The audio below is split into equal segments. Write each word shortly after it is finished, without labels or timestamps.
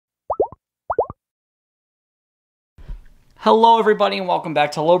Hello everybody and welcome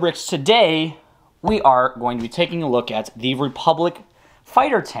back to Lobricks. Today we are going to be taking a look at the Republic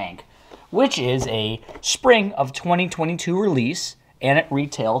fighter tank, which is a spring of 2022 release, and it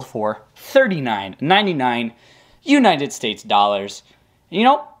retailed for $39.99 United States dollars. You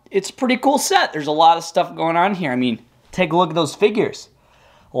know, it's a pretty cool set. There's a lot of stuff going on here. I mean, take a look at those figures.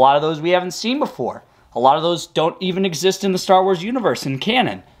 A lot of those we haven't seen before. A lot of those don't even exist in the Star Wars universe in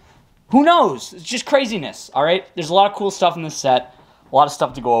canon. Who knows? It's just craziness, all right? There's a lot of cool stuff in this set, a lot of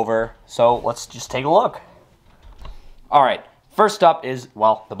stuff to go over, so let's just take a look. All right, first up is,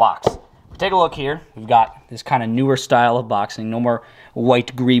 well, the box. Take a look here. We've got this kind of newer style of boxing. No more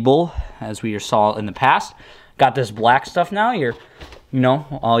white greeble, as we saw in the past. Got this black stuff now.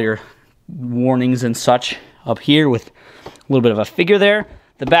 All your warnings and such up here with a little bit of a figure there.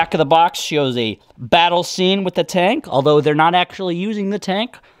 The back of the box shows a battle scene with the tank, although they're not actually using the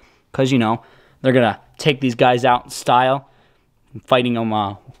tank, because, they're going to take these guys out in style, fighting them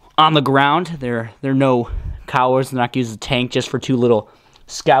on the ground. They're no cowards. They're not going to use the tank just for two little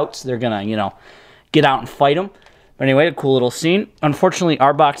scouts. They're going to, get out and fight them. But anyway, a cool little scene. Unfortunately,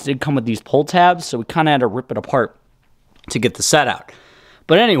 our box did come with these pull tabs, so we kind of had to rip it apart to get the set out.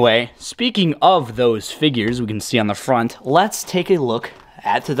 But anyway, speaking of those figures we can see on the front, let's take a look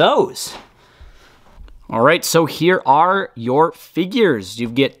at those. All right, so here are your figures. You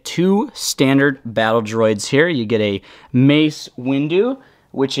get two standard battle droids here. You get a Mace Windu,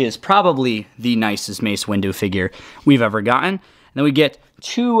 which is probably the nicest Mace Windu figure we've ever gotten. And then we get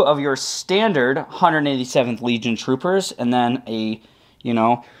two of your standard 187th Legion troopers, and then a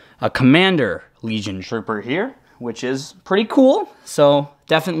Commander Legion trooper here, which is pretty cool. So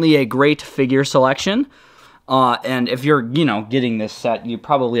definitely a great figure selection. And if you're, getting this set, you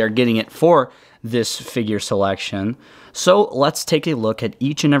probably are getting it for this figure selection. So let's take a look at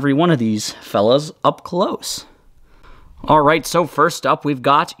each and every one of these fellas up close. All right, so first up, we've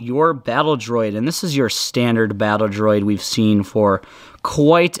got your battle droid, and this is your standard battle droid we've seen for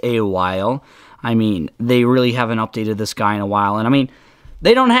quite a while. I mean, they really haven't updated this guy in a while, and I mean,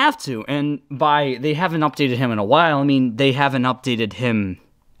 they don't have to, and by they haven't updated him in a while, I mean, they haven't updated him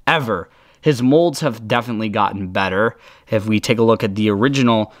ever. His molds have definitely gotten better. If we take a look at the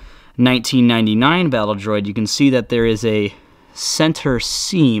original 1999 battle droid, you can see that there is a center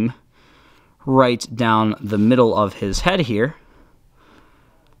seam right down the middle of his head here,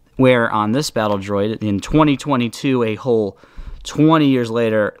 where on this battle droid in 2022, a whole 20 years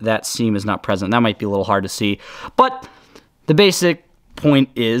later, that seam is not present. That might be a little hard to see, but the basic point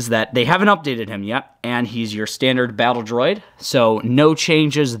is that they haven't updated him yet, and he's your standard battle droid, so no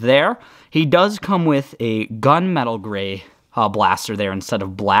changes there. He does come with a gunmetal gray blaster there instead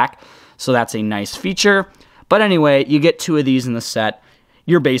of black, so that's a nice feature. But anyway, you get two of these in the set.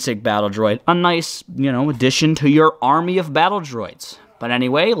 Your basic battle droid, a nice, addition to your army of battle droids. But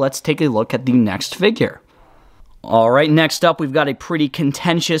anyway, let's take a look at the next figure. All right, next up, we've got a pretty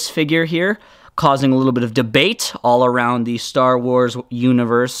contentious figure here, causing a little bit of debate all around the Star Wars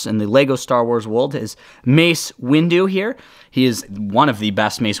universe and the Lego Star Wars world, is Mace Windu here. He is one of the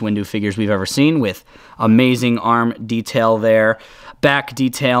best Mace Windu figures we've ever seen, with amazing arm detail there, back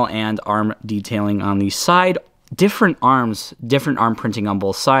detail, and arm detailing on the side. Different arms, different arm printing on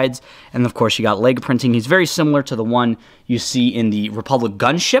both sides, and of course you got leg printing. He's very similar to the one you see in the Republic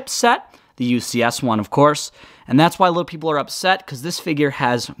gunship set, the UCS one, of course, and that's why a lot of people are upset, because this figure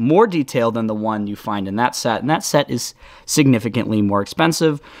has more detail than the one you find in that set, and that set is significantly more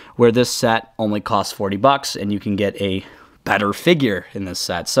expensive, where this set only costs $40, and you can get a better figure in this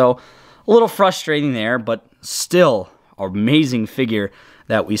set. So a little frustrating there, but still an amazing figure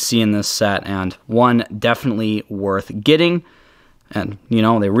that we see in this set, and one definitely worth getting, and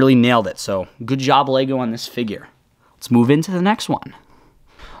they really nailed it. So good job, Lego, on this figure. Let's move into the next one.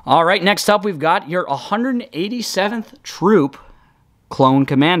 All right, next up, we've got your 187th Troop Clone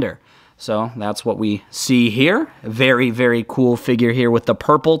Commander. So that's what we see here. A very, very cool figure here with the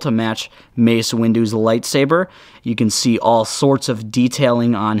purple to match Mace Windu's lightsaber. You can see all sorts of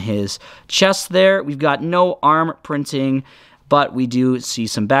detailing on his chest there. We've got no arm printing, but we do see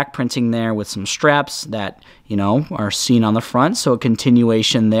some back printing there with some straps that, are seen on the front. So a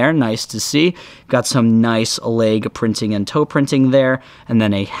continuation there, nice to see. Got some nice leg printing and toe printing there. And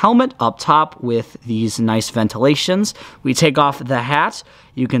then a helmet up top with these nice ventilations. We take off the hat.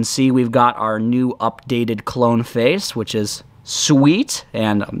 You can see we've got our new updated clone face, which is sweet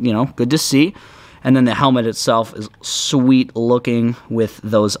and, good to see. And then the helmet itself is sweet looking with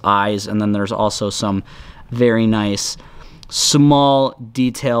those eyes. And then there's also some very nice small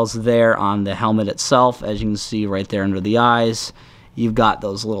details there on the helmet itself, as you can see right there under the eyes. You've got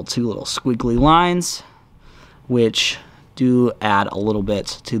those two little squiggly lines, which do add a little bit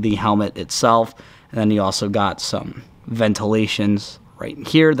to the helmet itself. And then you also got some ventilations right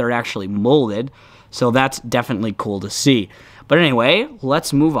here. They're actually molded, so that's definitely cool to see. But anyway,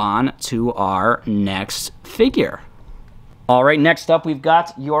 let's move on to our next figure. All right, next up, we've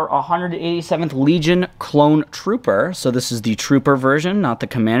got your 187th Legion Clone Trooper. So this is the Trooper version, not the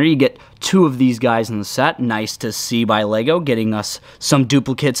Commander. You get 2 of these guys in the set. Nice to see by LEGO, getting us some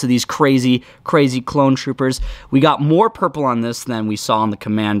duplicates of these crazy, crazy Clone Troopers. We got more purple on this than we saw on the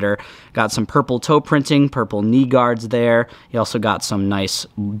Commander. Got some purple toe printing, purple knee guards there. You also got some nice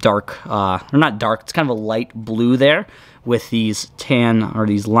dark, or not dark, it's kind of a light blue there with these tan, or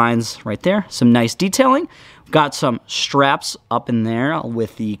these lines right there. Some nice detailing. Got some straps up in there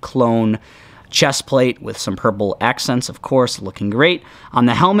with the clone chest plate with some purple accents, of course, looking great. On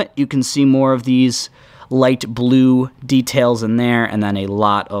the helmet, you can see more of these light blue details in there, and then a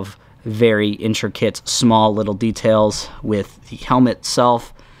lot of very intricate, small little details with the helmet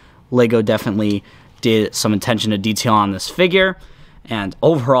itself. LEGO definitely did some attention to detail on this figure, and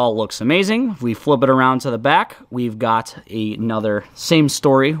overall looks amazing. If we flip it around to the back, we've got another same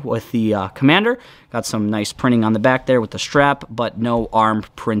story with the Commander. Got some nice printing on the back there with the strap, but no arm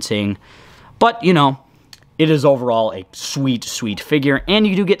printing. But, you know, it is overall a sweet, sweet figure, and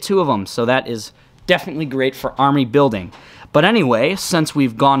you do get 2 of them, so that is definitely great for army building. But anyway, since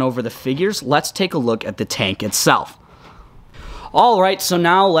we've gone over the figures, let's take a look at the tank itself. All right, so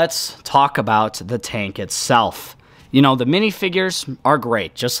now let's talk about the tank itself. You know, the minifigures are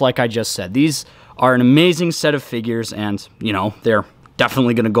great, just like I just said. These are an amazing set of figures, and, you know, they're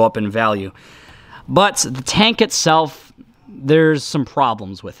definitely going to go up in value. But the tank itself, there's some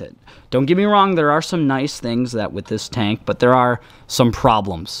problems with it. Don't get me wrong, there are some nice things that with this tank, but there are some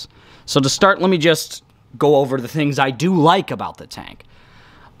problems. So to start, let me just go over the things I do like about the tank.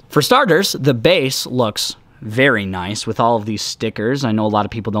 For starters, the base looks very nice with all of these stickers. I know a lot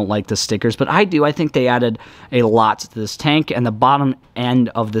of people don't like the stickers, but I do. I think they added a lot to this tank, and the bottom end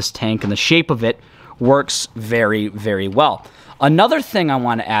of this tank and the shape of it works very, very well. Another thing I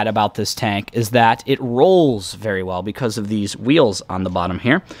want to add about this tank is that it rolls very well because of these wheels on the bottom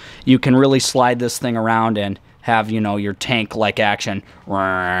here. You can really slide this thing around and have, you know, your tank-like action,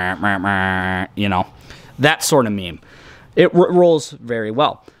 you know, that sort of meme. It rolls very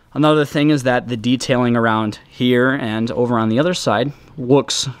well. Another thing is that the detailing around here and over on the other side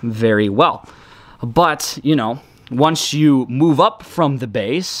looks very well. But, you know, once you move up from the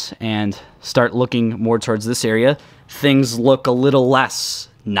base and start looking more towards this area, things look a little less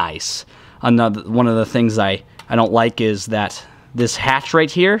nice. One of the things I don't like is that this hatch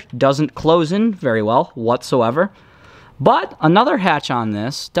right here doesn't close in very well whatsoever. But another hatch on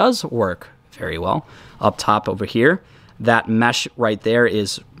this does work very well. Up top over here, that mesh right there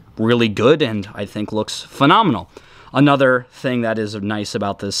is really good and I think looks phenomenal. Another thing that is nice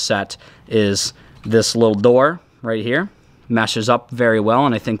about this set is this little door right here. Meshes up very well,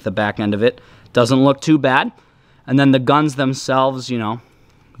 and I think the back end of it doesn't look too bad. And then the guns themselves, you know,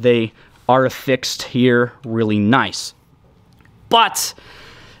 they are affixed here really nice. But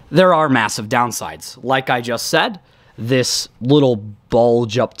there are massive downsides. Like I just said, this little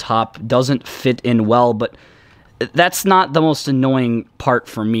bulge up top doesn't fit in well, but that's not the most annoying part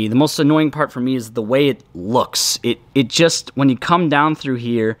for me. The most annoying part for me is the way it looks. It just, when you come down through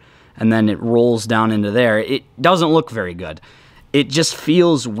here and then it rolls down into there, it doesn't look very good. It just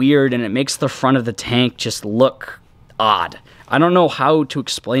feels weird, and it makes the front of the tank just look odd. I don't know how to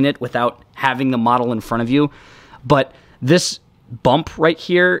explain it without having the model in front of you, but this bump right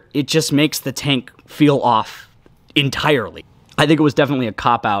here, it just makes the tank feel off entirely. I think it was definitely a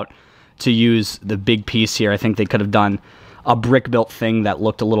cop-out to use the big piece here. I think they could have done a brick-built thing that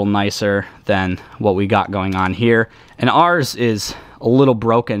looked a little nicer than what we got going on here. And ours is a little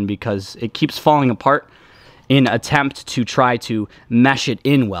broken because it keeps falling apart in attempt to try to mesh it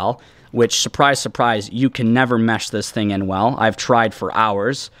in well, which, surprise, surprise, you can never mesh this thing in well. I've tried for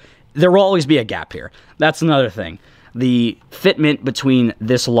hours. There will always be a gap here. That's another thing. The fitment between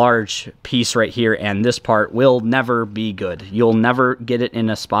this large piece right here and this part will never be good. You'll never get it in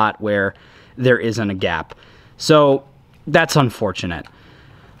a spot where there isn't a gap. So that's unfortunate.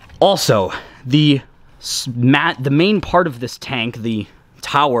 Also, the main part of this tank, the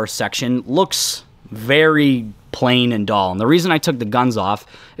tower section, looks very plain and dull. And the reason I took the guns off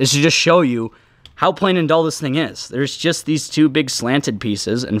is to just show you how plain and dull this thing is. There's just these two big slanted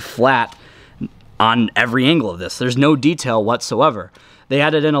pieces and flat on every angle of this. There's no detail whatsoever. They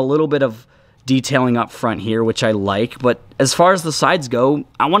added in a little bit of detailing up front here, which I like, but as far as the sides go,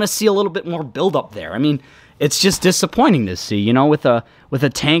 I want to see a little bit more build up there. I mean, it's just disappointing to see, you know, with a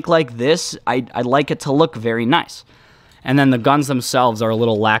tank like this, I'd like it to look very nice. And then the guns themselves are a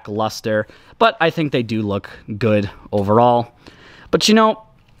little lackluster, but I think they do look good overall. But you know,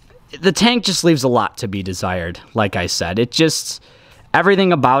 the tank just leaves a lot to be desired, like I said. It just,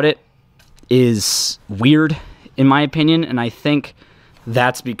 everything about it is weird, in my opinion, and I think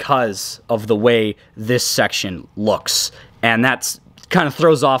that's because of the way this section looks. And that's kind of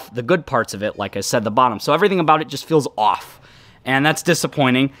throws off the good parts of it, like I said, the bottom. So everything about it just feels off, and that's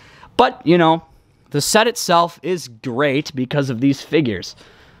disappointing. But, you know, the set itself is great because of these figures.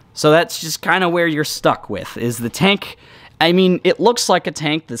 So that's just kind of where you're stuck with, is the tank. I mean, it looks like a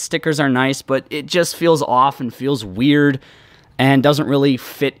tank, the stickers are nice, but it just feels off and feels weird and doesn't really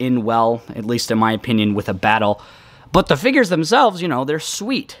fit in well, at least in my opinion, with a battle. But the figures themselves, you know, they're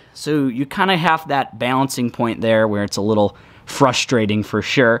sweet. So you kind of have that balancing point there where it's a little frustrating for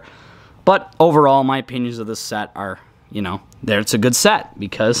sure. But overall, my opinions of this set are, you know, it's a good set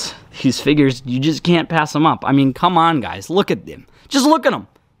because these figures, you just can't pass them up. I mean, come on, guys, look at them. Just look at them.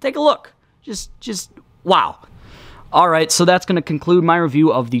 Take a look. Just wow. All right, so that's going to conclude my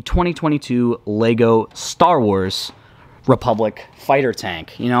review of the 2022 LEGO Star Wars Republic fighter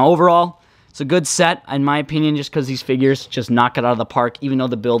tank. You know, overall, it's a good set, in my opinion, just because these figures just knock it out of the park, even though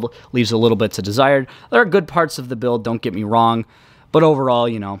the build leaves a little bit to desired. There are good parts of the build, don't get me wrong, but overall,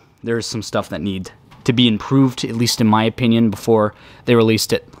 you know, there's some stuff that need to be improved, at least in my opinion, before they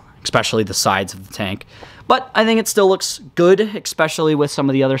released it, especially the sides of the tank. But I think it still looks good, especially with some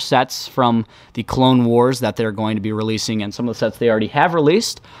of the other sets from the Clone Wars that they're going to be releasing and some of the sets they already have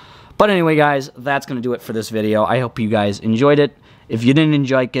released. But anyway, guys, that's going to do it for this video. I hope you guys enjoyed it. If you didn't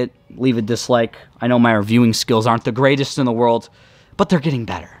enjoy it, leave a dislike. I know my reviewing skills aren't the greatest in the world, but they're getting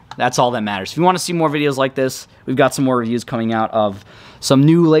better. That's all that matters. If you want to see more videos like this, we've got some more reviews coming out of some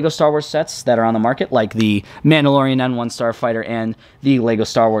new LEGO Star Wars sets that are on the market, like the Mandalorian N1 Starfighter and the LEGO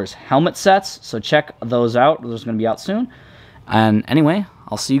Star Wars helmet sets. So check those out. Those are going to be out soon. And anyway,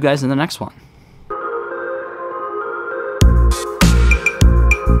 I'll see you guys in the next one.